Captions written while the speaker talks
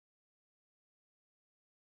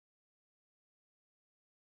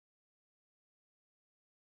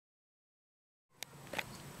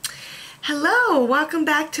Hello, welcome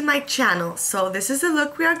back to my channel. So this is the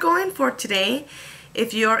look we are going for today.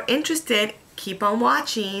 If you're interested, keep on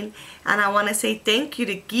watching. And I want to say thank you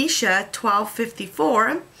to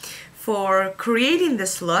Geisha1254 for creating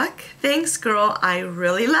this look. Thanks girl, I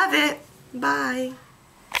really love it. Bye.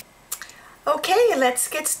 Okay, let's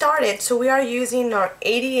get started. So we are using our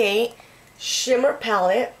 88 shimmer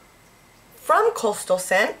palette from Coastal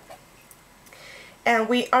Scent. And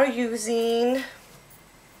we are using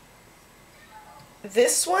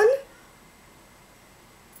this one,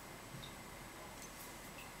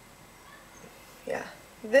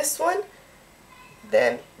 this one,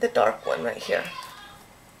 then the dark one right here.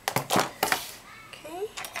 Okay,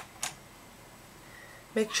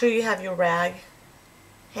 make sure you have your rag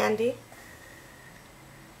handy.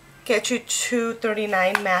 Get your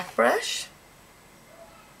 239 MAC brush.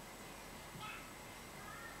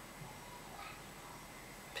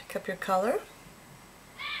 Pick up your color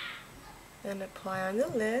and apply on the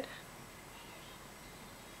lid.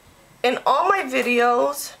 In all my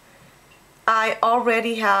videos, I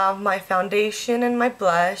already have my foundation and my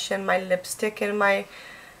blush and my lipstick and my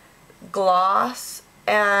gloss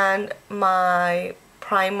and my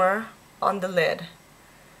primer on the lid.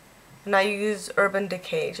 And I use Urban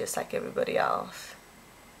Decay just like everybody else.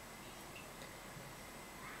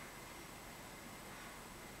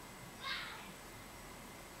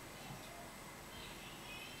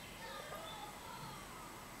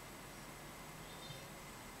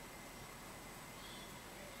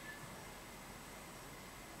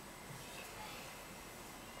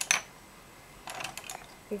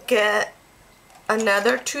 Get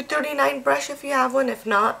another 239 brush if you have one. If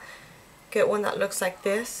not, get one that looks like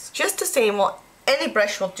this. Just the same one. Any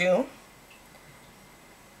brush will do.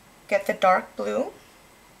 Get the dark blue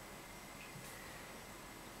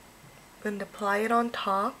and apply it on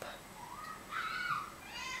top.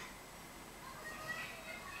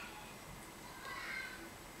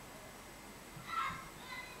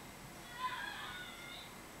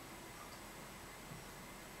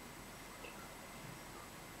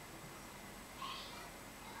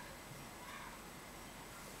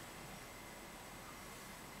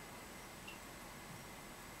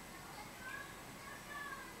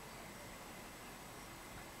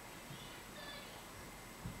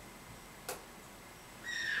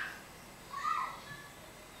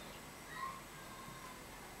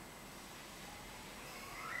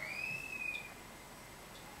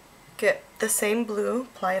 Get the same blue,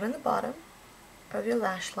 apply it on the bottom of your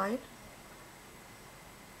lash line.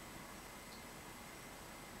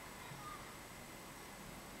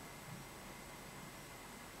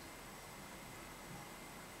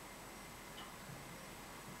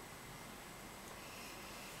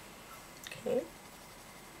 Okay.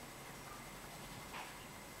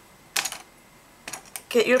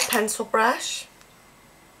 Get your pencil brush.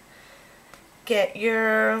 Get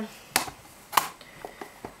your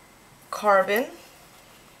carbon.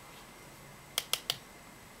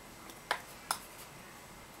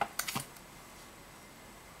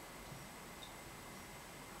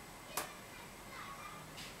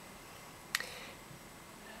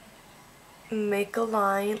 Make a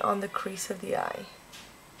line on the crease of the eye.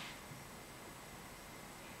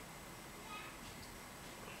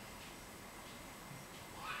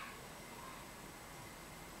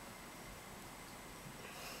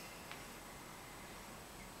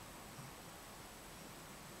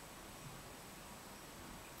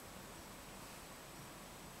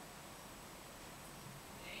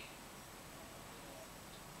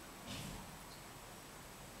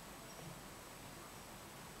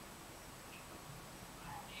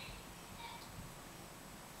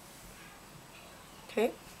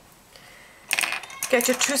 Okay, get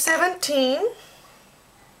your 217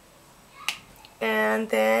 and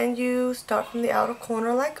then you start from the outer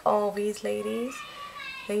corner like always, ladies.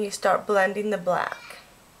 Then you start blending the black.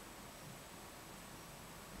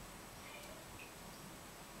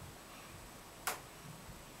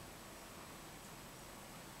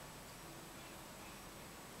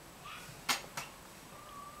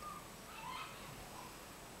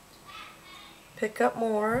 Pick up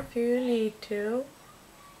more if you need to.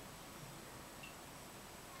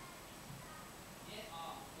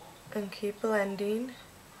 And keep blending.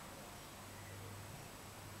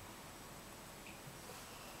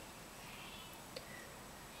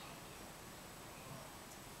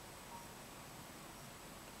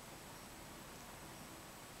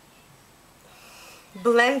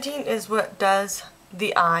 Blending is what does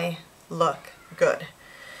the eye look good.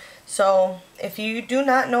 So if you do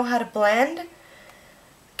not know how to blend,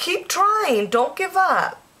 keep trying. Don't give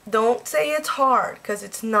up. Don't say it's hard, because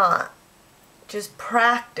it's not. just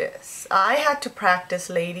practice. I had to practice,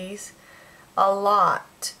 ladies, a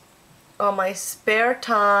lot. On my spare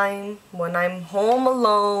time, when I'm home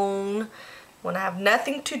alone, when I have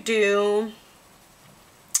nothing to do,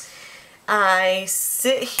 I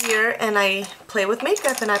sit here and I play with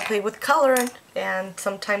makeup and I play with color, and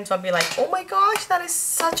sometimes I'll be like, oh my gosh, that is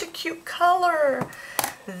such a cute color.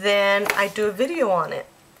 Then I do a video on it.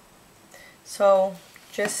 So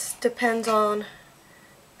just depends on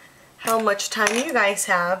how much time you guys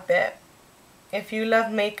have, but if you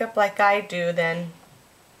love makeup like I do, then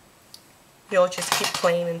you'll just keep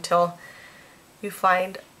playing until you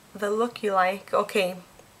find the look you like. Okay,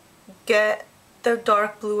 get the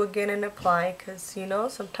dark blue again and apply, because you know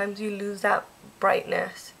sometimes you lose that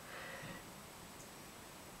brightness.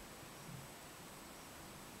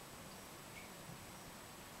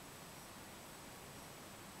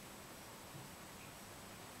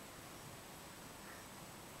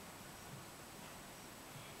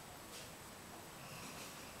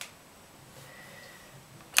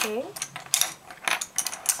 Okay,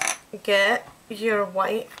 get your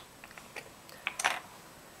white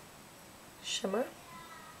shimmer.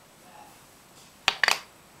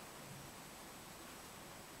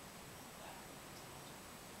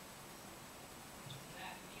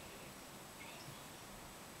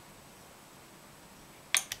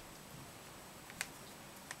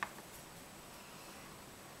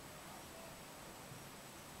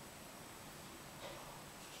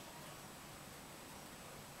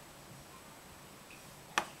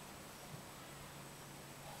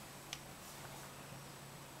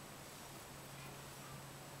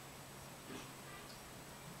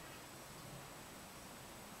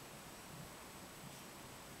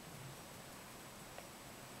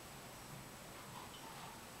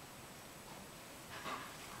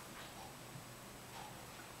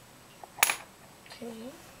 Okay.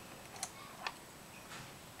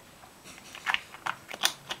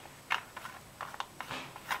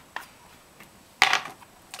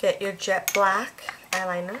 Get your jet black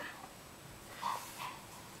eyeliner.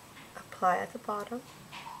 Apply at the bottom.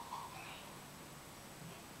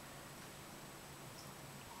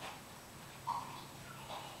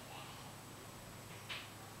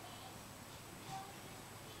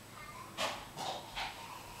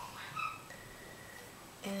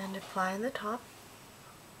 And apply on the top.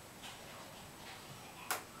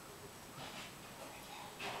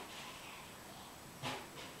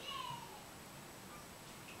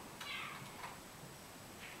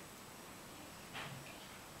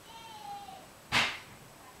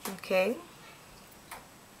 Okay.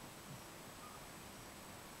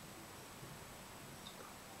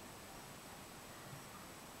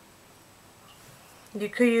 You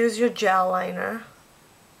could use your gel liner.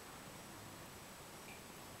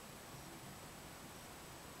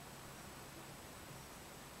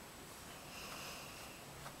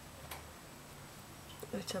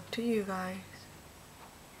 It's up to you guys.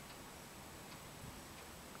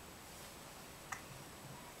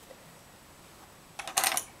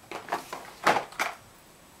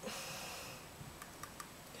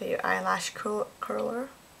 Get your eyelash curler.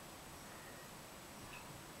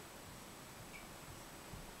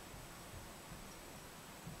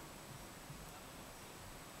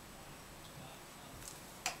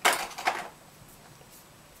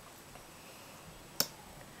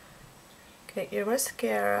 Get your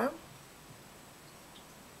mascara.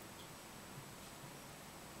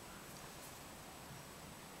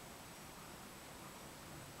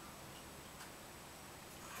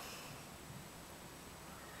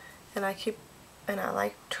 And I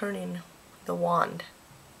like turning the wand.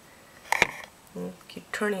 And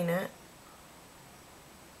keep turning it.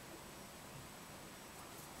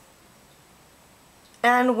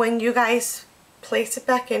 And when you guys place it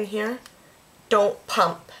back in here, don't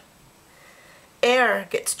pump. Air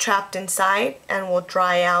gets trapped inside and will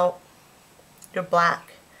dry out your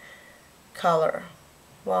black color,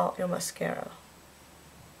 well, your mascara.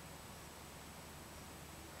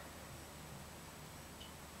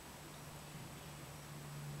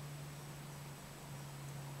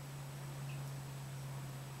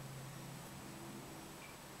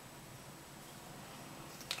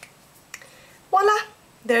 Voila!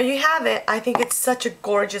 There you have it. I think it's such a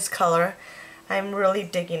gorgeous color. I'm really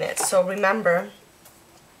digging it. So remember,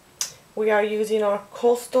 we are using our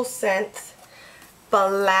Coastal Scents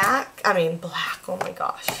black, oh my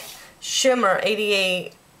gosh, Shimmer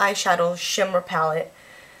 88 eyeshadow shimmer palette.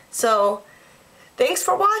 So thanks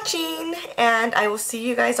for watching, and I will see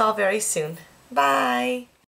you guys all very soon. Bye!